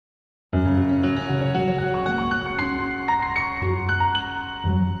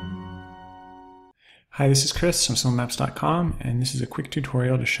Hi, this is Chris from simplemaps.com, and this is a quick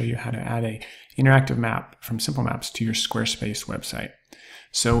tutorial to show you how to add an interactive map from Simple Maps to your Squarespace website.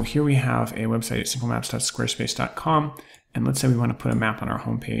 So here we have a website at simplemaps.squarespace.com, and let's say we want to put a map on our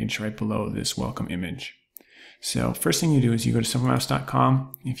homepage right below this welcome image. So first thing you do is you go to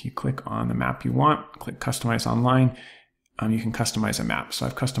simplemaps.com. If you click on the map you want, click Customize Online, you can customize a map. So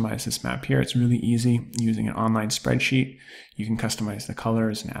I've customized this map here. It's really easy using an online spreadsheet. You can customize the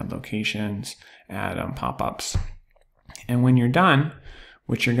colors and add locations, add pop-ups. And when you're done,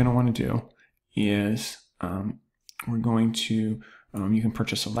 what you're going to want to do is we're going to, you can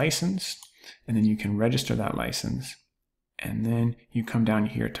purchase a license, and then you can register that license, and then you come down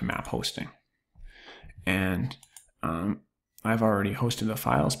here to map hosting. And I've already hosted the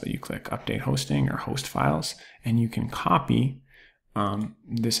files, but you click Update Hosting or Host Files, and you can copy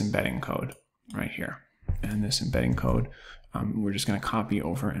this embedding code right here. And this embedding code, we're just going to copy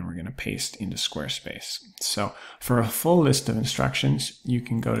over and we're going to paste into Squarespace. So for a full list of instructions, you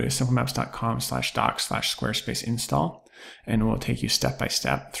can go to simplemaps.com/docs/Squarespace install, and it will take you step by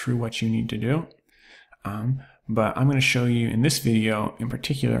step through what you need to do. But I'm going to show you in this video in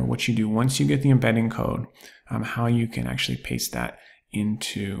particular what you do once you get the embedding code, how you can actually paste that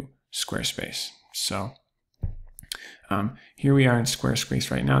into Squarespace. So here we are in Squarespace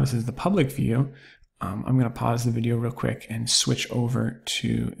right now. This is the public view. I'm going to pause the video real quick and switch over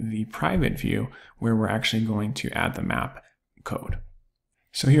to the private view where we're actually going to add the map code.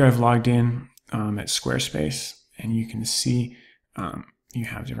 So here I've logged in at Squarespace, and you can see you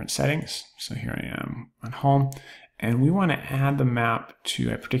have different settings. So here I am on home, and we want to add the map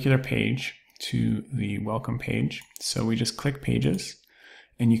to a particular page, to the welcome page. So we just click pages,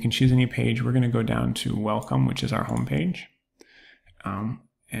 and you can choose any page. We're going to go down to welcome, which is our home page.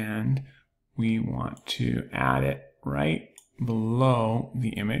 And we want to add it right below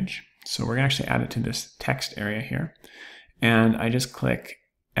the image. So we're going to actually add it to this text area here. And I just click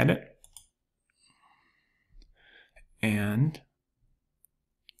edit, and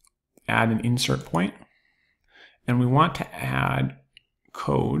add an insert point, and we want to add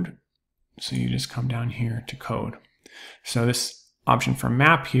code. So you just come down here to code. So this option for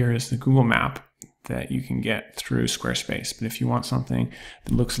map here is the Google map that you can get through Squarespace. But if you want something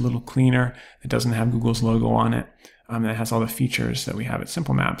that looks a little cleaner, that doesn't have Google's logo on it, that has all the features that we have at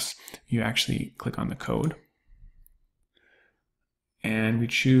Simple Maps, you actually click on the code. And we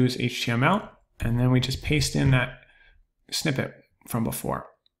choose HTML, and then we just paste in that snippet from before.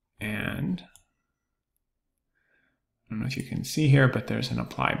 And I don't know if you can see here, but there's an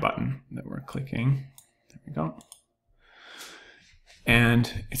apply button that we're clicking. There we go.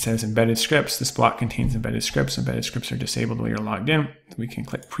 And it says embedded scripts. This block contains embedded scripts. Embedded scripts are disabled while you're logged in. We can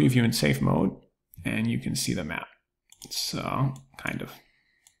click preview in safe mode, and you can see the map. So kind of,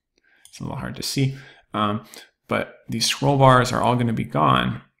 it's a little hard to see. But these scroll bars are all going to be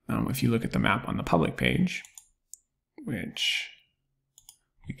gone if you look at the map on the public page, which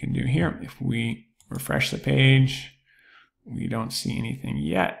we can do here. If we refresh the page, we don't see anything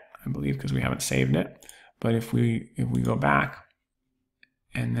yet, I believe, because we haven't saved it. But if we go back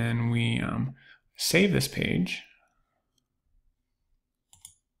and then we save this page,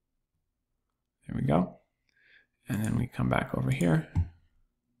 there we go. And then we come back over here,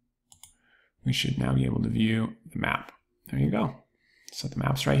 we should now be able to view the map. There you go. So the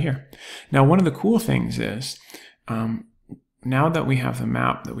map's right here. Now, one of the cool things is, now that we have the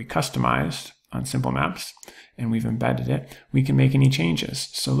map that we customized on Simple Maps and we've embedded it, we can make any changes.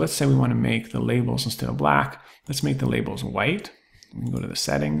 So let's say we want to make the labels, instead of black, let's make the labels white. We can go to the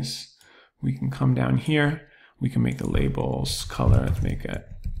settings. We can come down here. We can make the labels color. Let's make it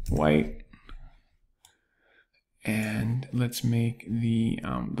white. And let's make the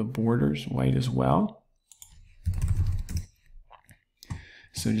borders white as well.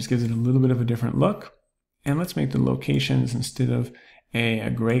 So it just gives it a little bit of a different look. And let's make the locations, instead of a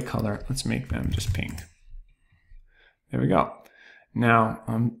gray color, let's make them just pink. There we go. Now,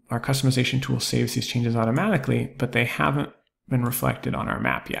 our customization tool saves these changes automatically, but they haven't been reflected on our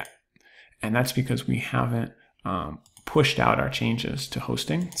map yet. And that's because we haven't pushed out our changes to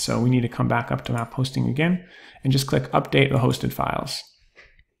hosting. So we need to come back up to map hosting again and just click Update the Hosted Files.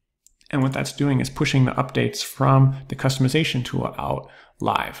 And what that's doing is pushing the updates from the customization tool out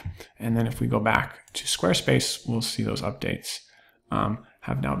live. And then if we go back to Squarespace, we'll see those updates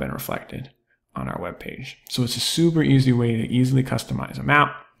have now been reflected on our web page. So it's a super easy way to easily customize a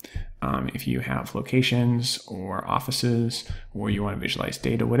map. If you have locations or offices, or you want to visualize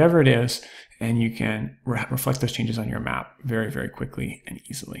data, whatever it is, and you can reflect those changes on your map very, very quickly and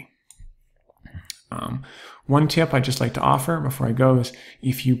easily. One tip I'd just like to offer before I go is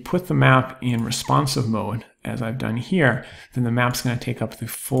if you put the map in responsive mode, as I've done here, then the map's going to take up the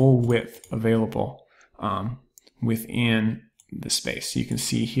full width available within the space. So you can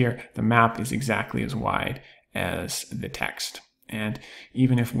see here the map is exactly as wide as the text. And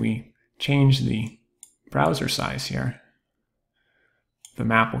even if we change the browser size here, the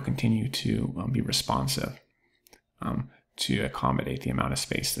map will continue to be responsive to accommodate the amount of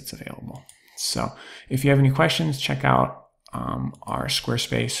space that's available. So if you have any questions, check out our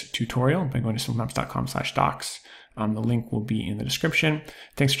Squarespace tutorial by going to simplemaps.com/docs. The link will be in the description.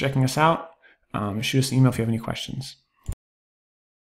 Thanks for checking us out. Shoot us an email if you have any questions.